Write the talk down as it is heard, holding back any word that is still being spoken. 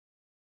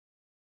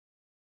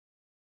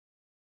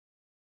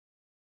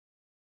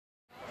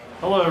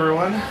Hello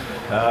everyone,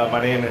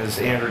 my name is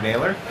Andrew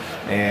Naylor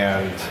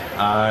and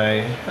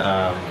I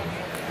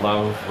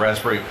love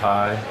Raspberry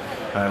Pi,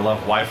 I love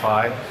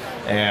Wi-Fi,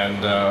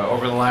 and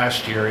over the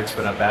last year it's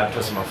been a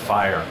baptism of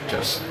fire,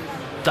 just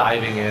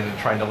diving in and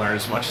trying to learn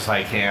as much as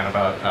I can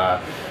about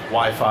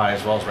Wi-Fi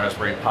as well as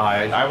Raspberry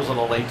Pi. I was a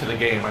little late to the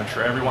game. I'm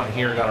sure everyone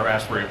here got a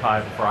Raspberry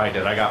Pi before I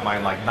did. I got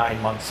mine like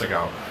 9 months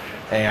ago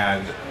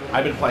and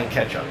I've been playing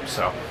catch up.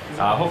 So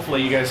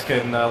hopefully you guys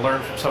can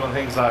learn from some of the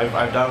things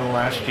I've done in the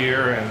last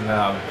year, and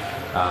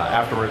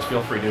afterwards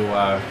feel free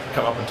to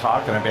come up and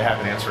talk, and I'd be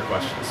happy to answer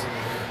questions.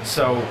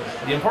 So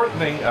the important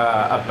thing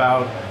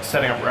about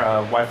setting up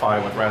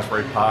Wi-Fi with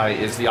Raspberry Pi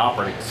is the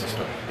operating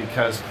system,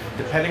 because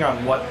depending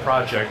on what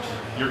project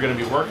you're going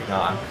to be working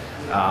on,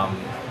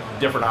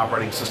 different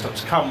operating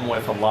systems come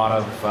with a lot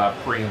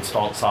of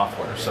pre-installed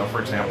software. So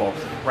for example,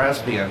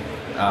 Raspbian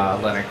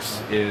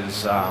Linux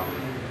is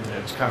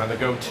it's kind of the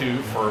go-to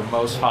for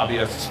most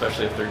hobbyists,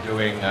 especially if they're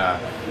doing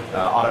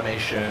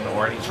automation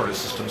or any sort of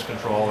systems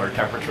control or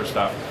temperature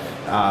stuff,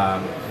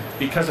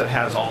 because it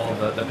has all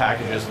of the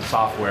packages and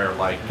software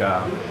like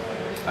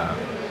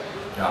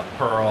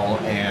Perl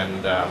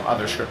and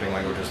other scripting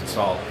languages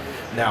installed.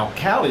 Now,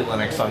 Kali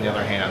Linux, on the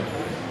other hand,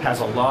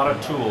 has a lot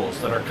of tools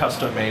that are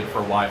custom-made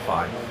for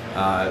Wi-Fi.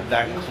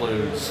 That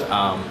includes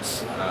a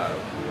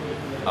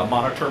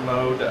monitor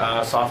mode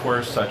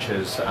software such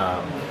as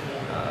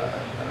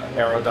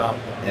Aerodump,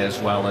 as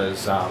well as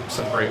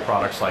some great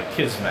products like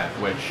Kismet,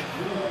 which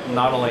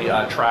not only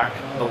track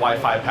the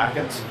Wi-Fi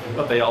packets,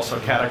 but they also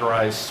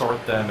categorize,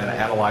 sort them, and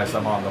analyze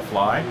them on the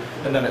fly,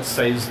 and then it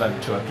saves them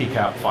to a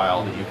PCAP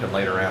file that you can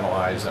later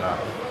analyze in a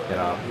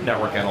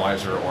network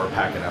analyzer or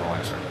packet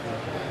analyzer.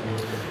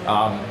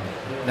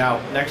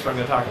 Now, next I'm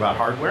going to talk about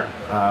hardware.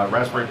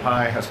 Raspberry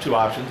Pi has two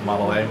options,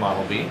 Model A,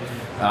 Model B.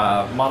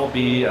 Model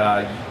B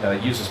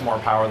uses more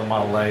power than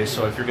Model A,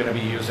 so if you're going to be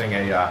using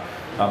a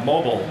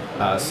mobile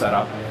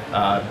setup,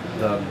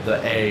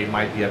 the A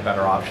might be a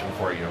better option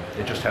for you.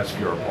 It just has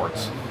fewer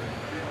ports.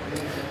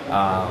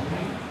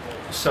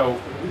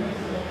 So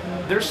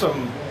there's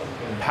some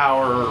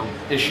power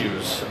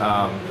issues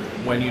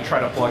when you try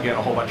to plug in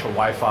a whole bunch of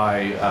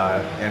Wi-Fi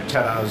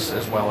antennas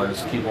as well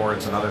as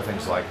keyboards and other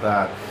things like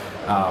that.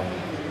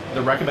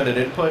 The recommended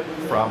input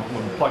from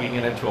when plugging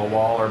it into a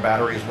wall or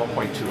battery is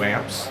 1.2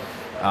 amps.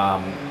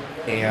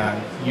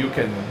 And you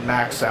can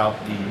max out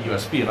the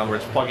USB. In other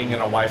words, plugging in a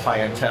Wi-Fi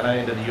antenna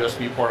into the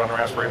USB port on a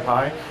Raspberry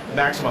Pi,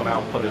 maximum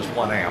output is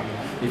 1 amp.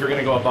 If you're going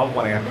to go above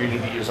 1 amp, you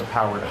need to use a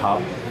powered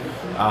hub.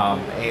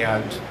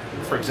 And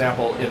for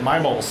example, in my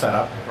mobile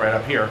setup, right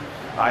up here,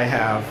 I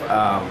have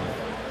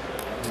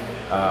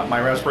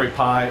my Raspberry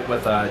Pi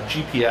with a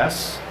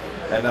GPS,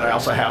 and then I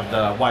also have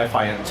the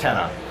Wi-Fi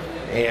antenna.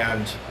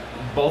 And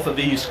both of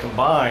these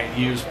combined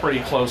use pretty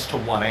close to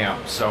 1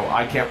 amp, so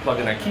I can't plug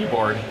in a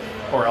keyboard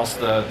or else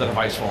the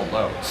device won't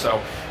load.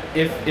 So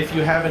if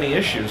you have any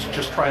issues,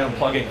 just try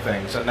unplugging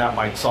things and that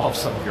might solve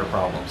some of your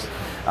problems.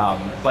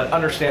 But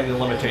understanding the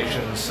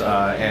limitations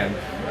and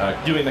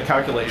doing the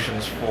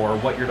calculations for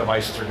what your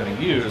devices are going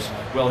to use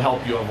will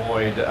help you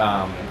avoid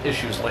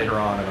issues later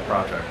on in the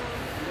project.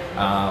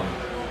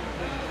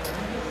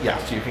 Yeah,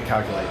 so you can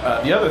calculate.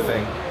 The other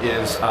thing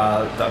is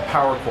the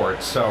power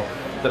cord. So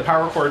the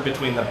power cord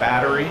between the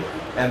battery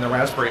and the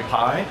Raspberry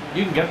Pi,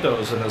 you can get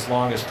those in as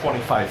long as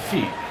 25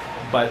 feet.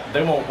 But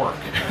they won't work.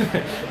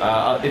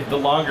 The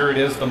longer it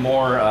is, the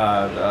more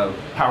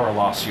power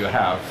loss you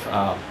have.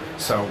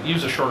 So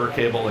use a shorter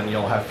cable and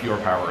you'll have fewer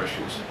power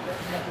issues.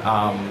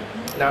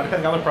 Now,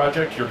 depending on the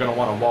project, you're going to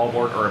want a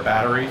wallboard or a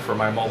battery. For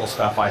my mobile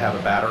stuff, I have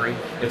a battery.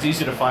 It's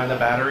easy to find the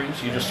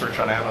batteries. You just search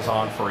on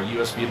Amazon for a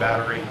USB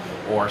battery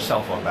or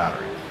cell phone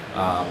battery.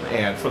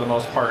 And for the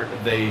most part,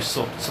 they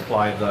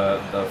supply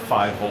the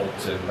 5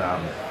 volts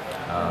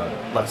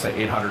and let's say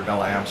 800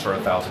 milliamps or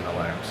 1,000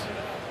 milliamps.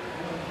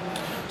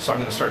 So I'm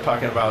going to start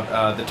talking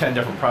about the 10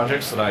 different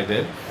projects that I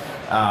did.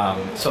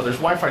 So there's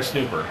Wi-Fi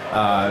Snooper.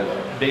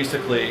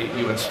 Basically,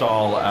 you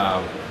install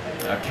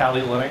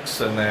Kali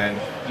Linux, and then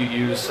you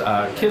use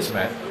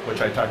Kismet, which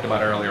I talked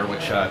about earlier,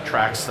 which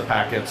tracks the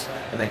packets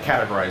and then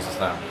categorizes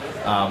them.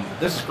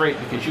 This is great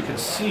because you can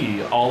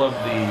see all of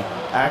the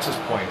access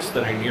points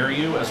that are near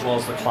you, as well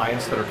as the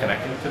clients that are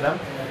connecting to them.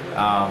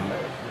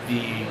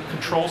 The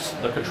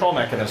control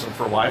mechanism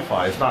for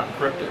Wi-Fi is not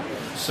encrypted.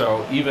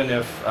 So even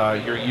if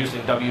you're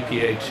using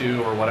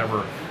WPA2 or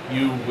whatever,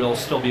 you will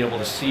still be able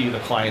to see the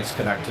clients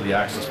connect to the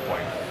access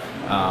point.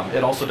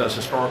 It also does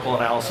historical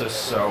analysis,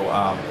 so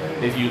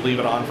if you leave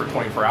it on for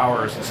 24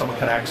 hours and someone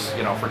connects,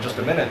 for just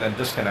a minute and then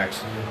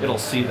disconnects, it'll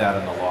see that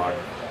in the log.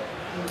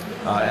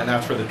 And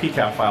that's where the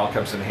PCAP file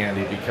comes in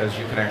handy, because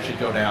you can actually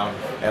go down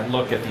and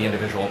look at the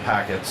individual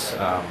packets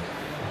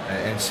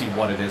and see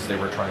what it is they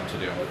were trying to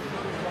do.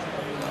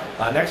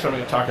 Next, I'm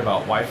going to talk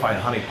about Wi-Fi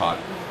Honeypot.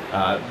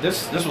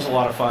 This was a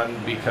lot of fun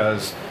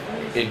because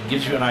it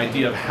gives you an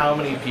idea of how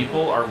many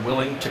people are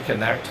willing to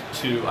connect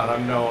to an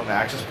unknown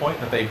access point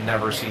that they've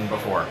never seen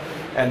before.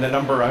 And the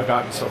number I've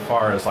gotten so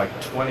far is like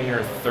 20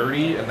 or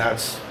 30, and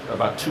that's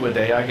about 2 a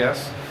day, I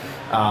guess.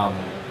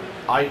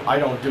 I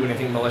don't do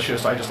anything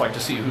malicious. I just like to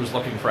see who's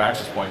looking for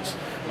access points.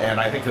 And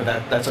I think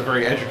that's a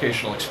very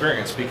educational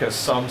experience, because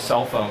some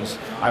cell phones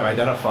I've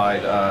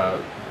identified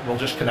will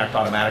just connect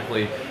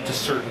automatically to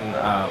certain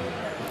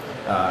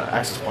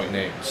access point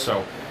names.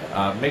 So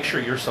make sure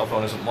your cell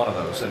phone isn't one of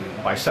those. And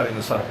by setting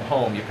this up at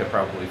home, you could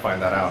probably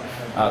find that out.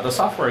 The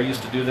software I use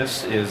to do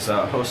this is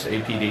Host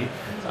APD,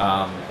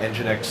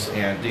 Nginx,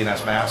 and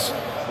DNS Mask.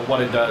 What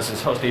it does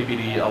is Host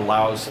APD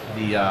allows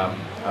the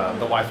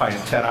Wi-Fi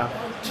antenna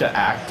to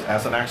act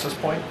as an access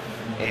point,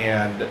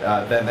 and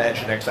then the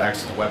Nginx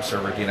acts as a web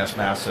server. DNS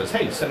Mask says,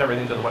 "Hey, send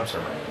everything to the web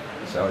server."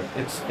 So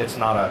it's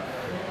not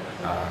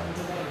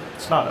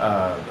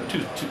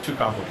too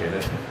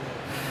complicated.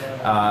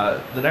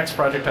 The next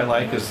project I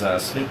like is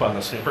Snoop on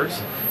the Snoopers.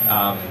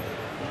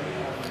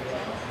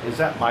 Is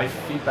that my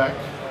feedback,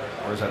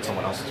 or is that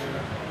someone else's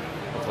feedback?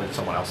 Hopefully it's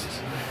someone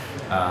else's.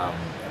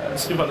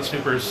 Snoop on the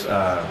Snoopers,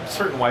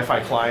 certain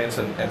Wi-Fi clients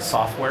and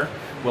software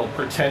will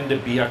pretend to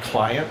be a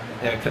client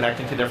and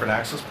connecting to different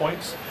access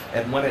points.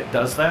 And when it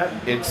does that,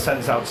 it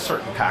sends out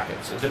certain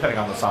packets, depending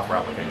on the software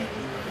application.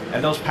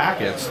 And those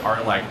packets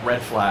are like red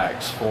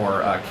flags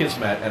for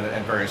Kismet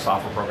and various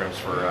software programs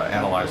for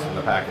analyzing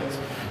the packets.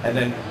 And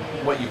then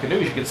what you can do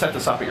is you can set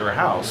this up at your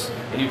house,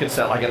 and you can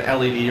set like an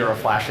LED or a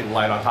flashing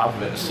light on top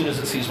of it. As soon as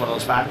it sees one of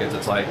those packets,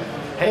 it's like,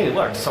 hey,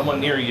 look, someone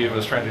near you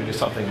is trying to do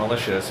something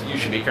malicious. You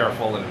should be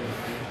careful and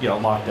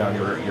lock down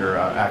your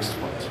access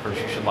points. Of course,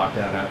 you should lock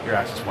down your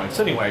access points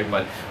anyway,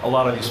 but a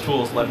lot of these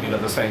tools led me to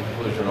the same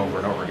conclusion over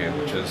and over again,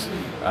 which is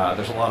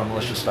there's a lot of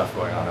malicious stuff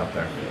going on out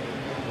there.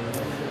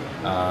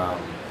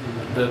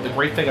 The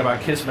great thing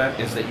about Kismet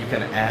is that you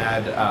can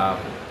add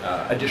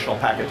additional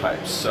packet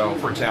types. So,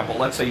 for example,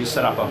 let's say you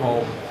set up a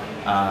home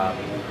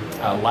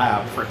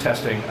lab for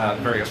testing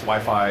various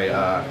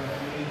Wi-Fi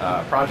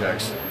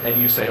projects, and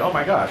you say, oh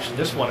my gosh,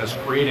 this one is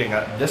creating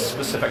this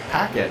specific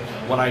packet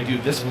when I do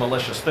this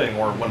malicious thing,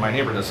 or when my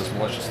neighbor does this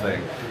malicious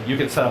thing. You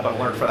can set up an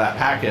alert for that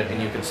packet,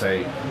 and you can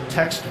say,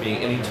 text me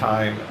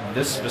anytime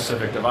this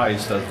specific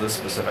device does this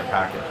specific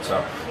packet.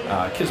 So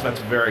Kismet's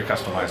very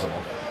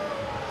customizable.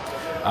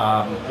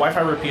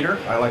 Wi-Fi repeater,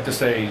 I like to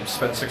say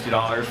spend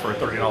 $60 for a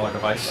 $30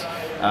 device.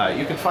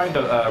 You can find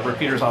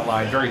repeaters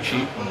online very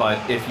cheap, but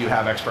if you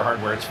have extra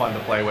hardware, it's fun to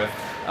play with.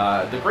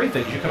 The great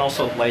thing is you can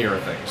also layer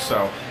things.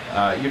 So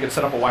you can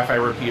set up a Wi-Fi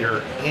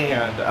repeater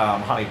and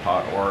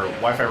Honeypot, or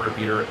Wi-Fi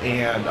repeater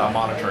and a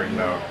monitoring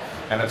node.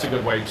 And that's a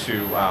good way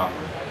to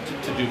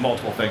do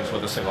multiple things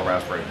with a single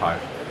Raspberry Pi.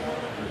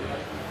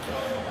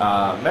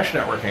 Mesh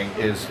networking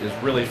is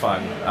really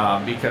fun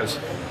because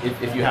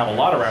if you have a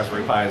lot of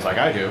Raspberry Pis like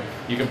I do,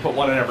 you can put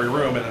one in every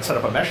room and then set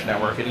up a mesh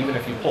network, and even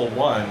if you pull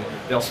one,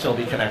 they'll still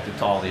be connected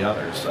to all the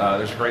others.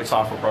 There's a great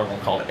software program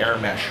called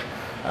AirMesh,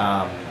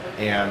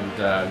 and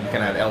you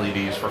can add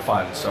LEDs for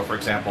fun. So for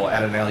example,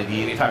 add an LED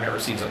anytime it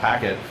receives a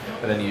packet,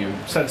 and then you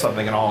send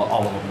something and all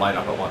of them light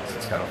up at once.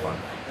 It's kind of fun.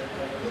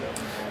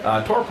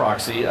 Tor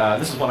Proxy,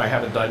 this is one I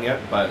haven't done yet,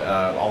 but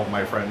all of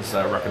my friends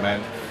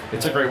recommend.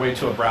 It's a great way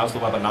to browse the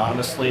web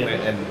anonymously,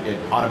 and it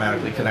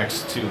automatically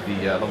connects to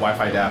the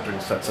Wi-Fi adapter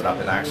and sets it up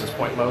in access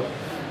point mode.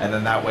 And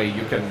then that way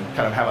you can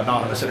kind of have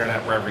anonymous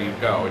internet wherever you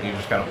go, and you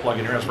just kind of plug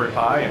in your Raspberry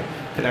Pi and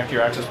connect to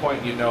your access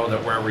point, and you know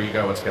that wherever you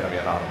go it's going to be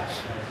anonymous.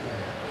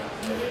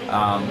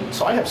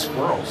 So I have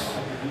squirrels.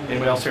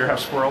 Anybody else here have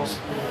squirrels?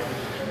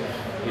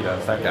 He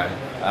does, that guy.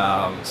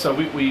 So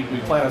we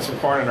planted some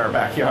corn in our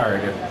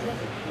backyard, and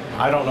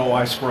I don't know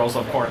why squirrels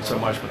love corn so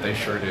much, but they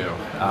sure do.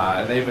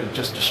 And they've been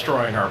just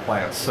destroying our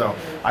plants. So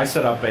I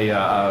set up a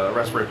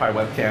Raspberry Pi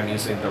webcam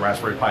using the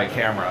Raspberry Pi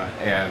camera,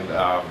 and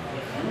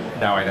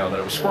now I know that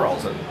it was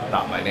squirrels and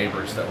not my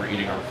neighbors that were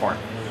eating our corn.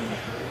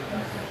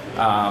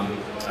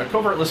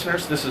 Covert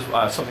listeners, this is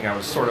something I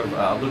was sort of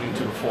alluding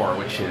to before,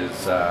 which is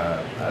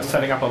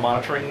setting up a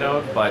monitoring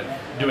node, but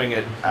doing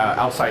it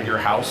outside your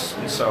house.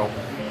 And so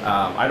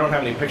I don't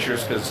have any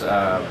pictures because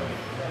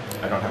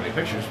I don't have any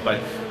pictures, but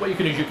what you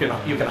can do is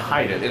you can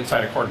hide it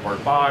inside a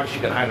cardboard box.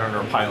 You can hide it under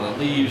a pile of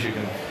leaves. You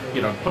can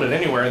put it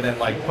anywhere, and then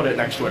like put it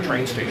next to a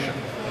train station.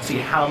 See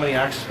how many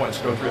access points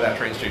go through that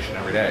train station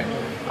every day.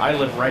 I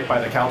live right by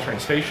the Caltrain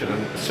station,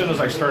 and as soon as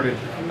I started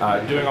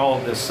doing all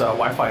of this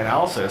Wi-Fi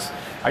analysis,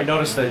 I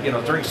noticed that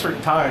during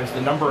certain times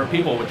the number of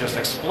people would just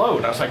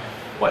explode. I was like,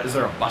 what, is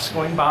there a bus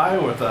going by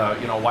with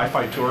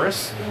Wi-Fi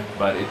tourists?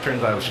 But it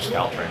turns out it was just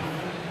Caltrain.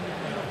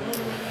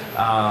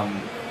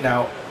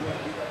 Now,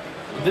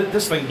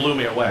 this thing blew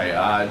me away.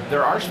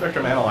 There are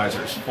spectrum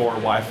analyzers for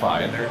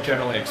Wi-Fi, and they're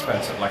generally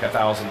expensive, like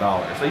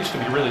 $1,000. They used to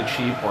be really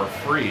cheap or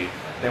free.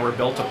 They were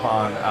built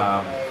upon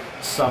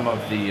some of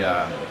the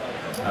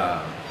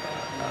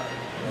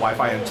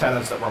Wi-Fi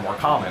antennas that were more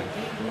common,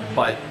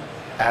 but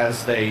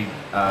as they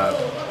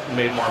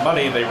made more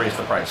money, they raised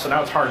the price. So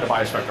now it's hard to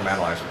buy a spectrum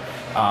analyzer.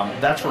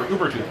 That's where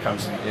Ubertooth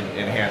comes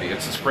in handy.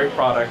 It's this great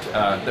product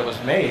that was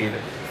made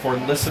for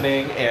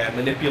listening and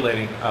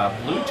manipulating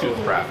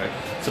Bluetooth traffic.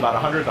 It's about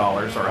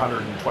 $100 or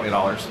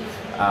 $120.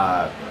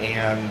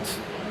 And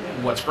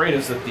what's great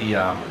is that the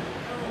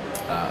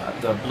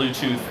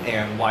Bluetooth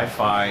and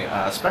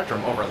Wi-Fi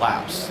spectrum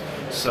overlaps.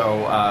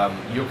 So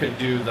you can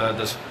do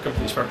this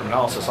complete spectrum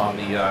analysis on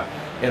the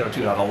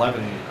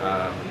 802.11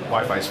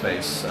 Wi-Fi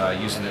space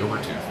using the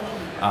Ubertooth.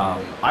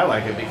 I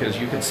like it because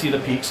you can see the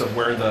peaks of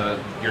where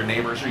your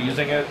neighbors are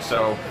using it.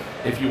 So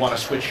if you want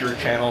to switch your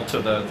channel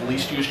to the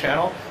least used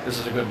channel, this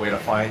is a good way to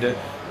find it.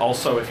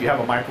 Also, if you have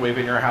a microwave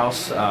in your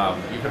house,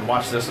 you can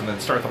watch this and then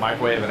start the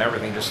microwave and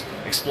everything just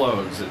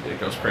explodes. It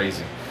goes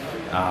crazy.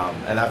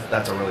 And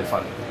that's a really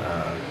fun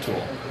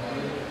tool.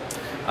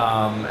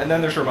 And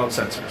then there's remote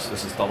sensors.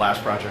 This is the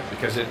last project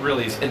because it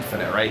really is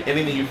infinite, right?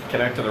 Anything you can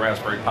connect to the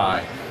Raspberry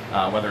Pi,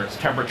 whether it's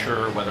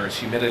temperature, whether it's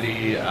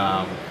humidity,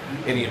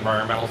 any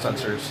environmental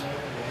sensors.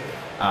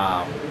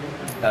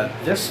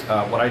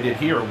 What I did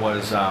here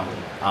was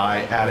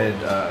I added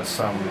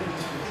some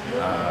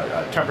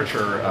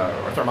temperature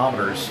or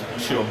thermometers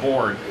to a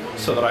board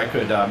so that I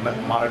could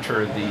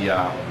monitor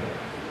the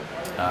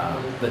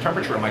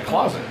temperature in my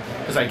closet,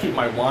 because I keep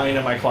my wine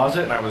in my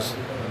closet, and I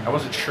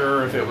wasn't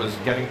sure if it was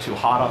getting too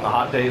hot on the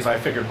hot days. I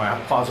figured my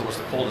closet was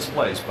the coldest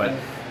place, but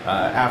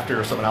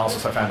after some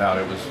analysis I found out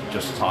it was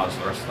just as hot as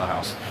the rest of the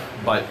house.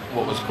 But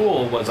what was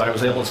cool was I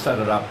was able to set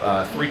it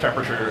up 3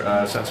 temperature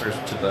sensors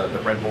to the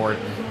breadboard.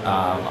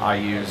 I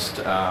used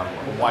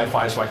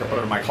Wi-Fi so I could put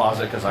it in my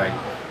closet because I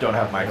don't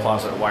have my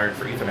closet wired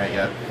for Ethernet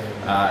yet.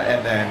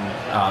 And then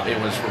it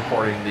was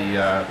reporting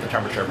the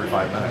temperature every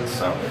 5 minutes.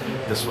 So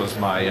this was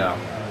my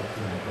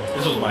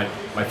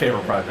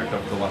favorite project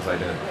of the ones I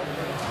did.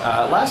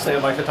 Lastly,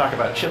 I'd like to talk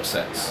about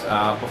chipsets.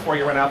 Before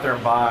you run out there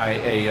and buy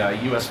a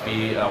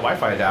USB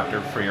Wi-Fi adapter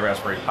for your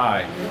Raspberry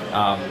Pi,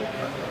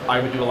 I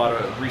would do a lot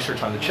of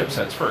research on the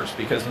chipsets first,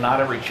 because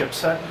not every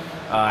chipset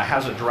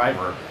has a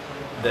driver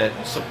that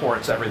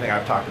supports everything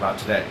I've talked about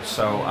today.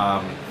 So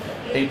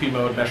AP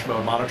mode, mesh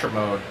mode, monitor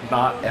mode,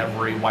 not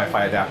every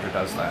Wi-Fi adapter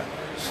does that.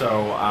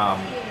 So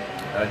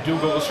do a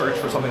Google search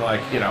for something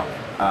like,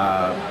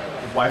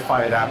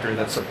 Wi-Fi adapter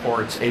that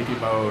supports AP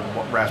mode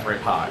Raspberry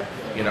Pi.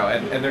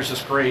 And there's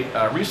this great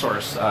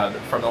resource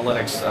from the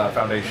Linux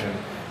Foundation.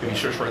 If you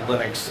search for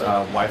Linux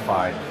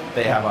Wi-Fi,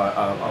 they have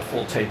a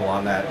full table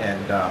on that.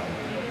 And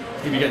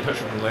if you get in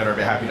touch with me later, I'd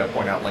be happy to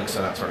point out links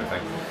and that sort of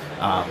thing.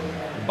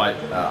 But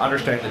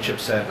understanding the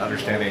chipset,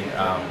 understanding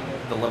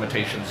the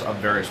limitations of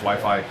various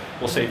Wi-Fi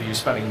will save you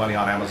spending money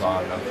on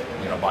Amazon of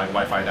buying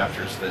Wi-Fi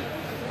adapters that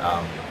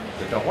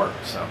don't work.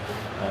 So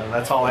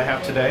that's all I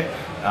have today.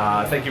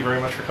 Thank you very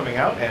much for coming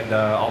out, and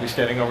I'll be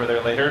standing over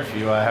there later if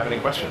you have any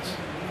questions.